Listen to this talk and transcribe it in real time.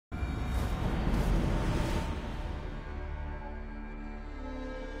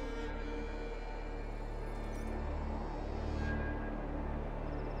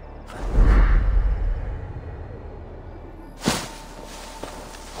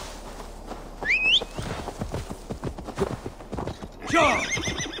Sure.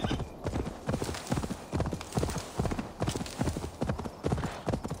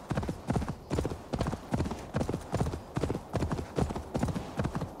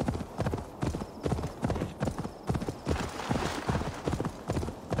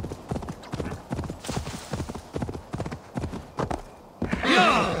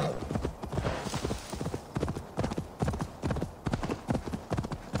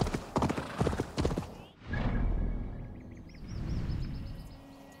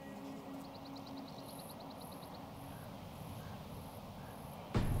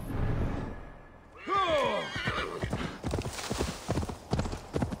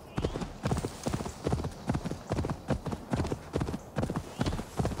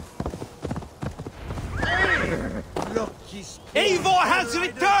 Eivor has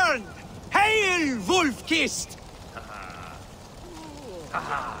returned! Hail, Wolfkist!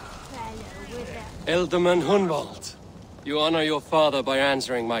 Elderman Hunwald, you honor your father by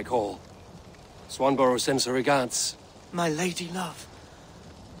answering my call. Swanborough sends her regards. My lady love,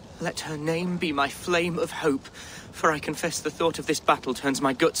 let her name be my flame of hope, for I confess the thought of this battle turns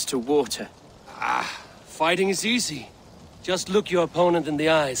my guts to water. Fighting is easy. Just look your opponent in the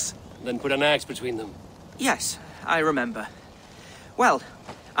eyes, then put an axe between them. Yes, I remember. Well,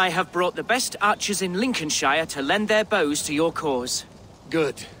 I have brought the best archers in Lincolnshire to lend their bows to your cause.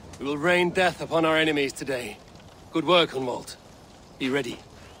 Good. We will rain death upon our enemies today. Good work, Hunwald. Be ready.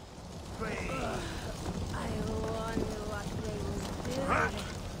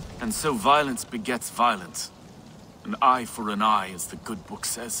 And so violence begets violence. An eye for an eye, as the good book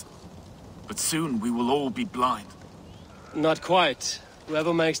says. But soon we will all be blind. Not quite.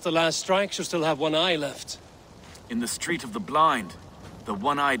 Whoever makes the last strike shall still have one eye left. In the Street of the Blind, the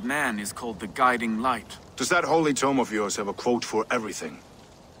one-eyed man is called the Guiding Light. Does that holy tome of yours have a quote for everything?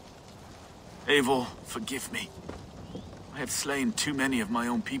 Eivor, forgive me. I have slain too many of my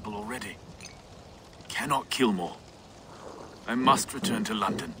own people already. I cannot kill more. I must return to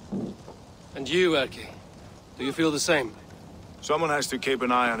London. And you, Erki? Do you feel the same? Someone has to keep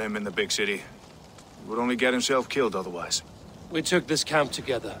an eye on him in the big city. He would only get himself killed otherwise. We took this camp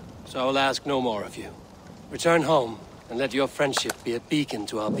together, so I will ask no more of you. Return home, and let your friendship be a beacon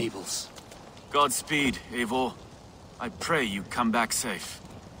to our peoples. Godspeed, Eivor. I pray you come back safe.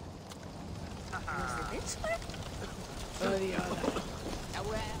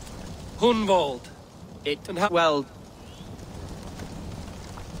 Hunwald! Well...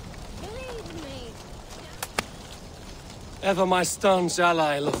 Ever my staunch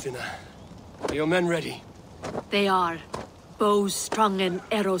ally, Lufina. Are your men ready? They are. Bows strung and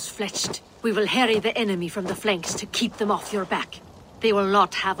arrows fletched. We will harry the enemy from the flanks to keep them off your back. They will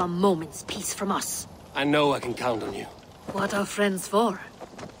not have a moment's peace from us. I know I can count on you. What are friends for?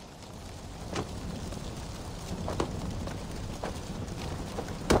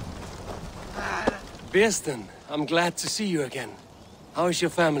 Birsten, I'm glad to see you again. How is your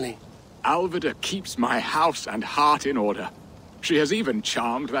family? Alvida keeps my house and heart in order. She has even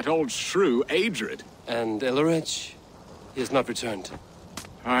charmed that old shrew, Adrid. And Elrich? He has not returned.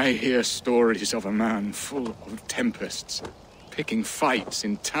 I hear stories of a man full of tempests, picking fights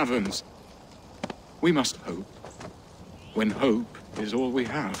in taverns. We must hope, when hope is all we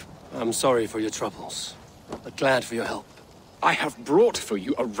have. I'm sorry for your troubles, but glad for your help. I have brought for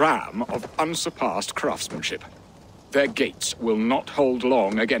you a ram of unsurpassed craftsmanship. Their gates will not hold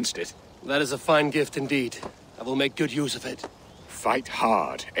long against it. That is a fine gift indeed. I will make good use of it. Fight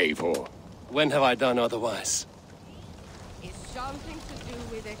hard, Eivor. When have I done otherwise? It's something to do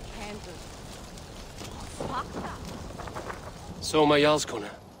with a candle. Fuck that. Soma Jarlskona,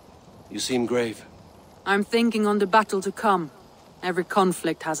 you seem grave. I'm thinking on the battle to come. Every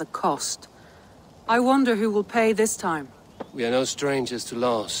conflict has a cost. I wonder who will pay this time. We are no strangers to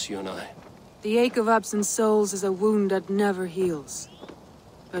loss, you and I. The ache of absent souls is a wound that never heals.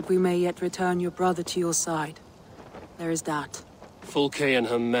 But we may yet return your brother to your side. There is that. Fulke and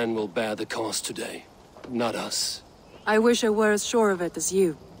her men will bear the cost today, not us. I wish I were as sure of it as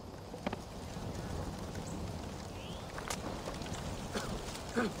you.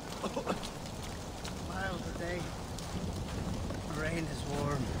 Mild today. Rain is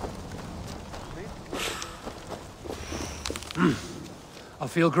warm. I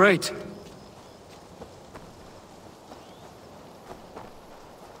feel great.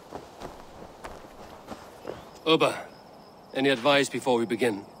 Uba, any advice before we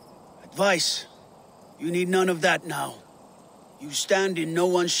begin? Advice? You need none of that now. You stand in no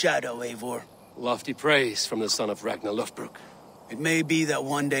one's shadow, Eivor. Lofty praise from the son of Ragnar Lothbrok. It may be that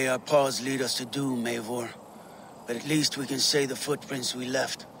one day our paths lead us to doom, Eivor. But at least we can say the footprints we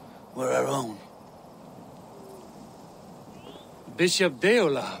left were our own. Bishop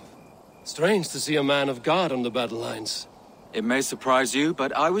Deolav. Strange to see a man of God on the battle lines. It may surprise you,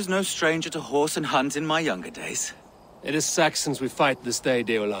 but I was no stranger to horse and hunt in my younger days. It is Saxons we fight this day,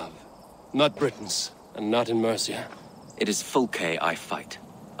 Deolav. Not Britons, and not in Mercia. It is Fulke I fight.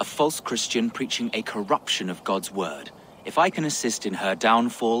 A false Christian preaching a corruption of God's word. If I can assist in her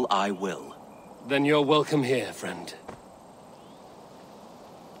downfall, I will. Then you're welcome here, friend.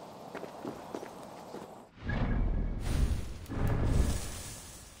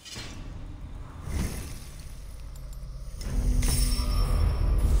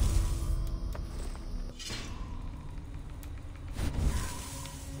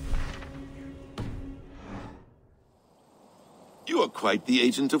 You are quite the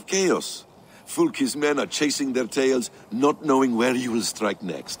agent of chaos. Fulke's men are chasing their tails, not knowing where you will strike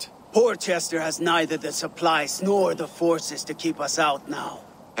next. Portcestre has neither the supplies nor the forces to keep us out now.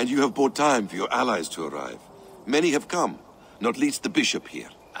 And you have bought time for your allies to arrive. Many have come, not least the bishop here.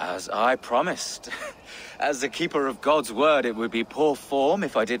 As I promised. As the keeper of God's word, it would be poor form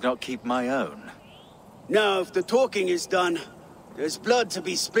if I did not keep my own. Now, if the talking is done, there's blood to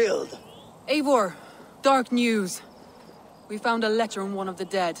be spilled. Eivor, dark news. We found a letter on one of the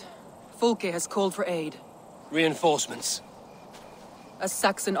dead. Fulke has called for aid. Reinforcements. A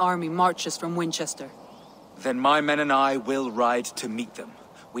Saxon army marches from Winchester. Then my men and I will ride to meet them.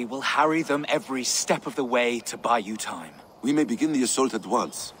 We will harry them every step of the way to buy you time. We may begin the assault at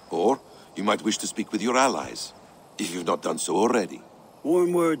once, or you might wish to speak with your allies, if you've not done so already.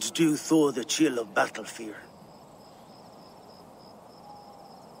 Warm words do thaw the chill of battle fear.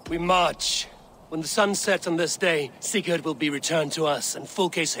 We march. When the sun sets on this day, Sigurd will be returned to us, and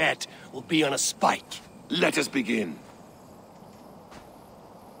Fulke's head will be on a spike. Let us begin.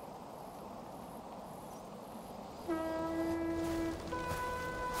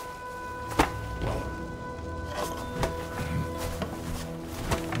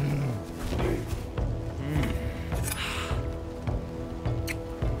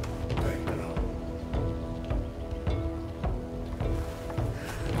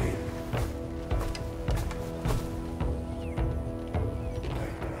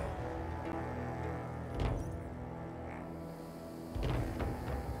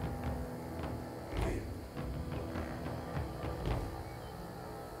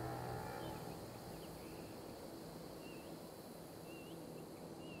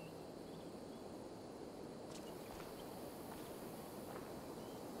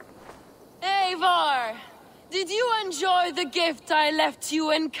 Eivor, did you enjoy the gift I left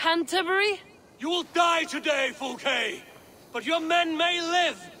you in Canterbury? You will die today, Fulke! But your men may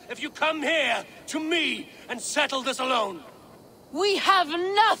live if you come here, to me, and settle this alone. We have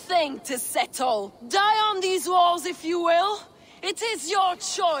nothing to settle. Die on these walls if you will. It is your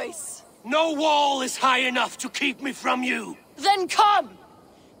choice. No wall is high enough to keep me from you. Then come!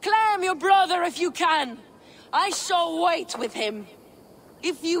 Claim your brother if you can. I shall wait with him.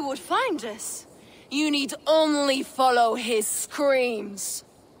 If you would find us, you need only follow his screams.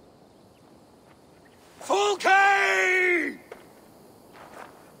 Fulke!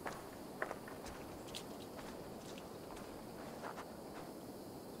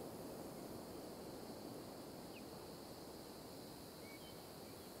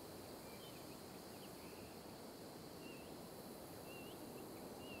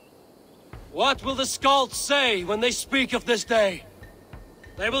 What will the Skalds say when they speak of this day?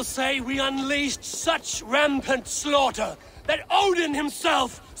 They will say we unleashed such rampant slaughter that Odin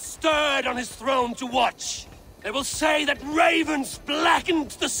himself stirred on his throne to watch. They will say that ravens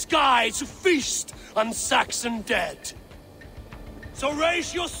blackened the sky to feast on Saxon dead. So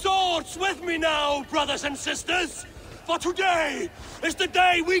raise your swords with me now, brothers and sisters, for today is the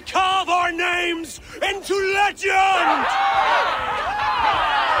day we carve our names into legend!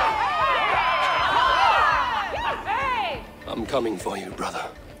 I'm coming for you, brother.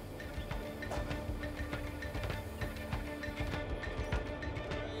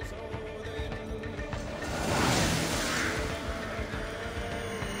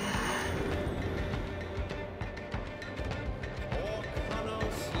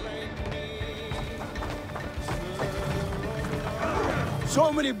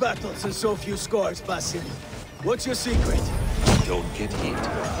 So many battles and so few scars, Basil. What's your secret? Don't get hit.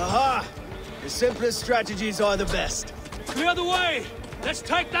 Aha! The simplest strategies are the best. Clear the way! Let's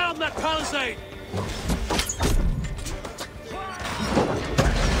take down that palisade!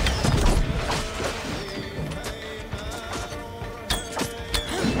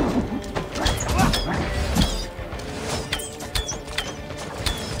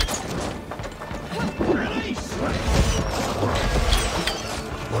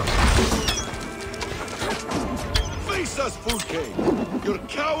 Face Face us, Fulke! Your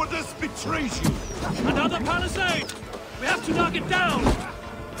cowardice betrays you! Another palisade! We have to knock it down!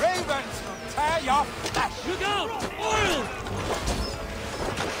 Ravens will tear your flesh! Look out! Oil!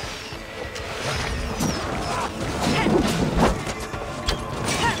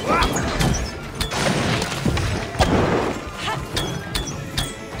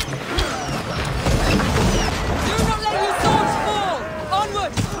 Do not let your swords fall!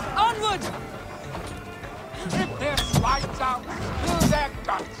 Onward! Onward! Rip their spines out through their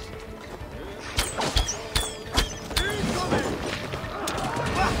guts!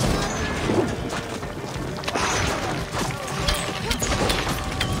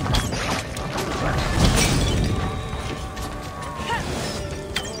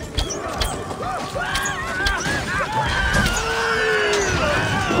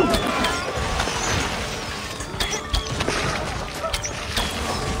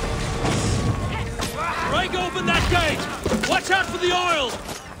 Break open that gate! Watch out for the oil!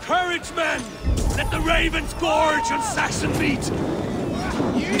 Courage, men! Let the ravens gorge on Saxon meat!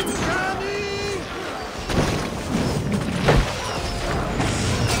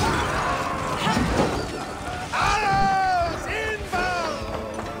 Arrows inbound!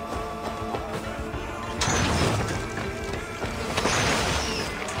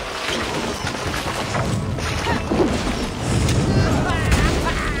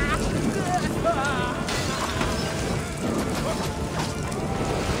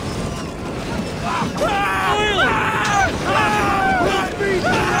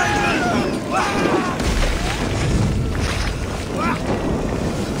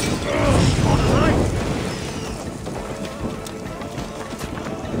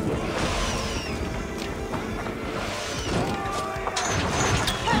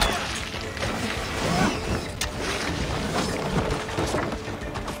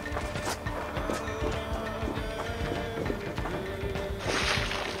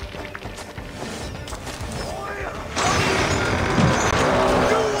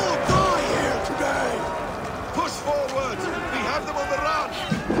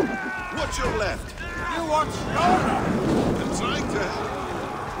 What's your left? You want slaughter? I'm trying to...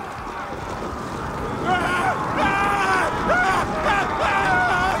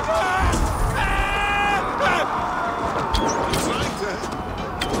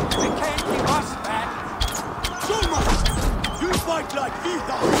 They can't keep us back. Soma! You fight like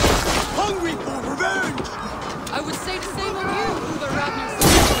Vita! Hungry for revenge! I would say the same of you, Uber Ragnar's.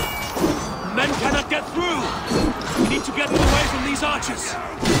 Men cannot get through! We need to get them away from these archers!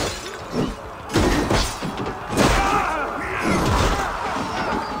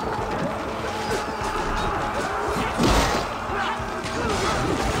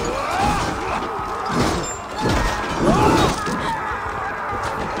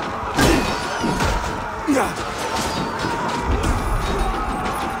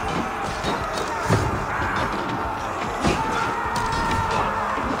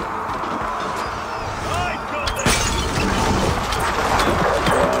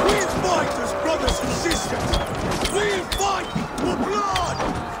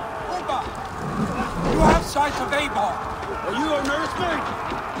 Sight of Avon. Are you a nursemaid?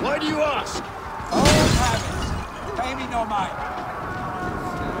 Why do you ask? Old habits. Pay me no mind.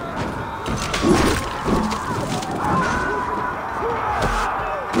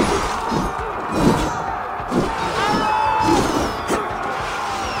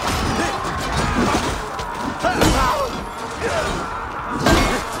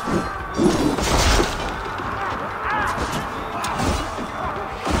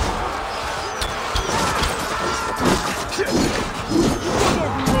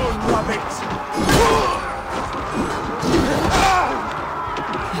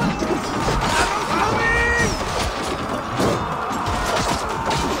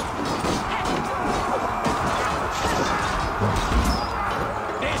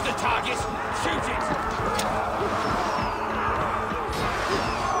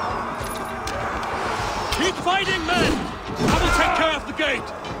 Keep fighting, men! I will take care of the gate!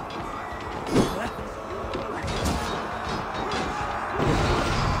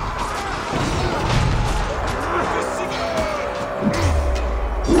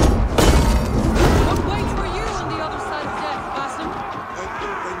 What waits for you on the other side of death, Basim? I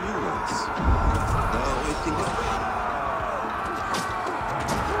thought I knew once. Now I think I...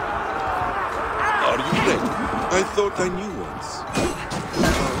 Are you ready? I thought I knew once.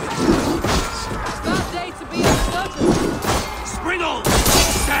 Spring on!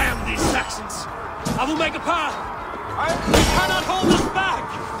 Damn these Saxons! I will make a path! You cannot hold us back!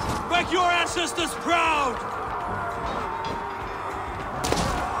 Make your ancestors proud!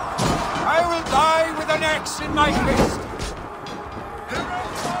 I will die with the necks in my fist!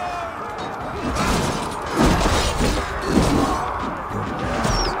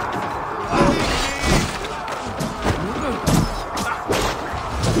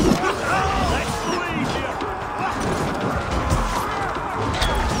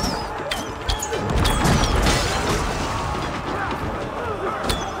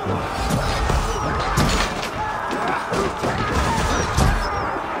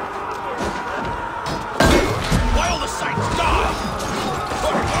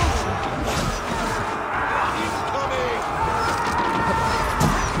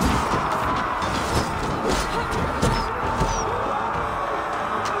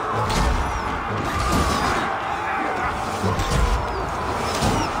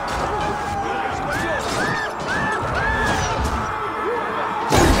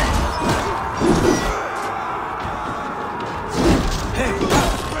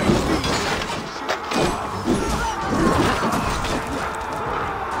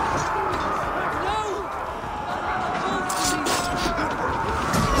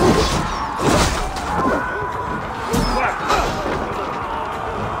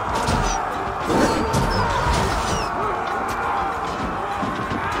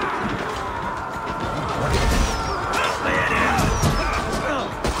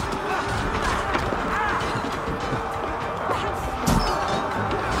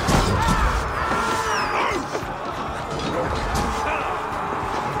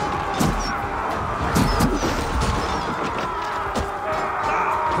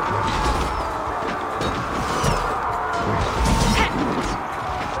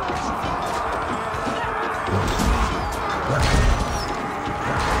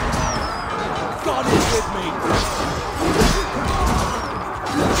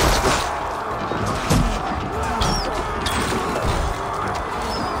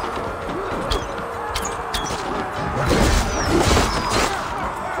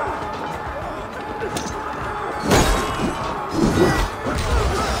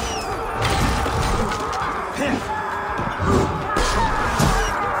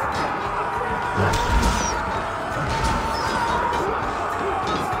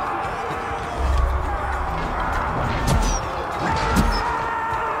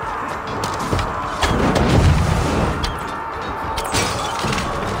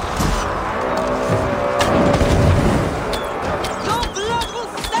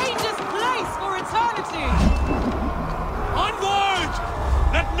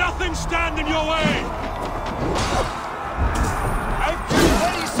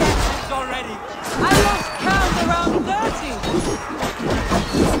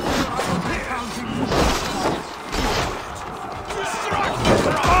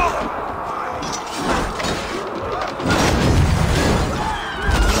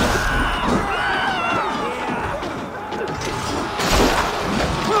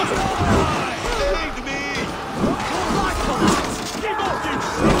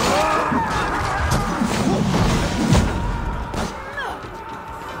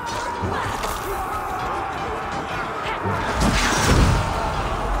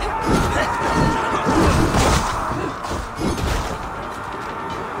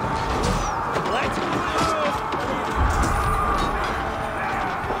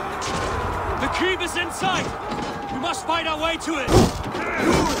 To it!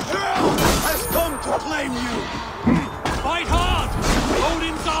 Hell has come to claim you! Fight hard!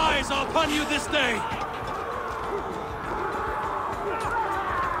 Odin's eyes are upon you this day!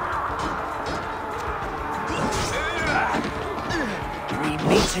 We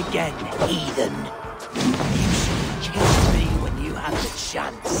meet again, heathen. You should kill me when you have the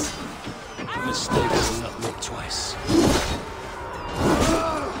chance. A mistake I will not make twice.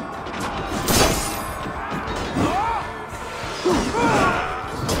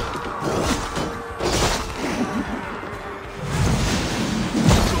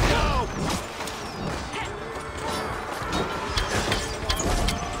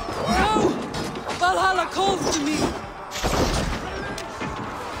 Valhalla calls to me!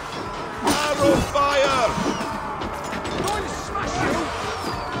 Arrow fire! Going to smash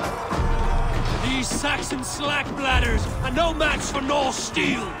you! These Saxon slack bladders are no match for Norse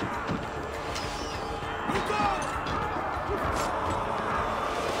steel!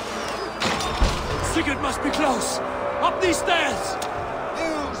 Sigurd must be close! Up these stairs!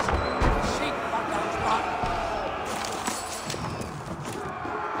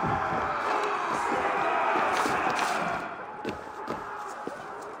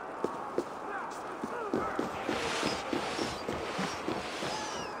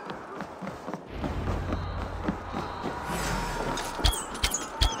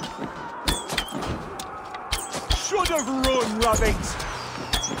 of run, rabbit!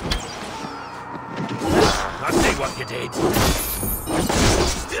 I see what you did.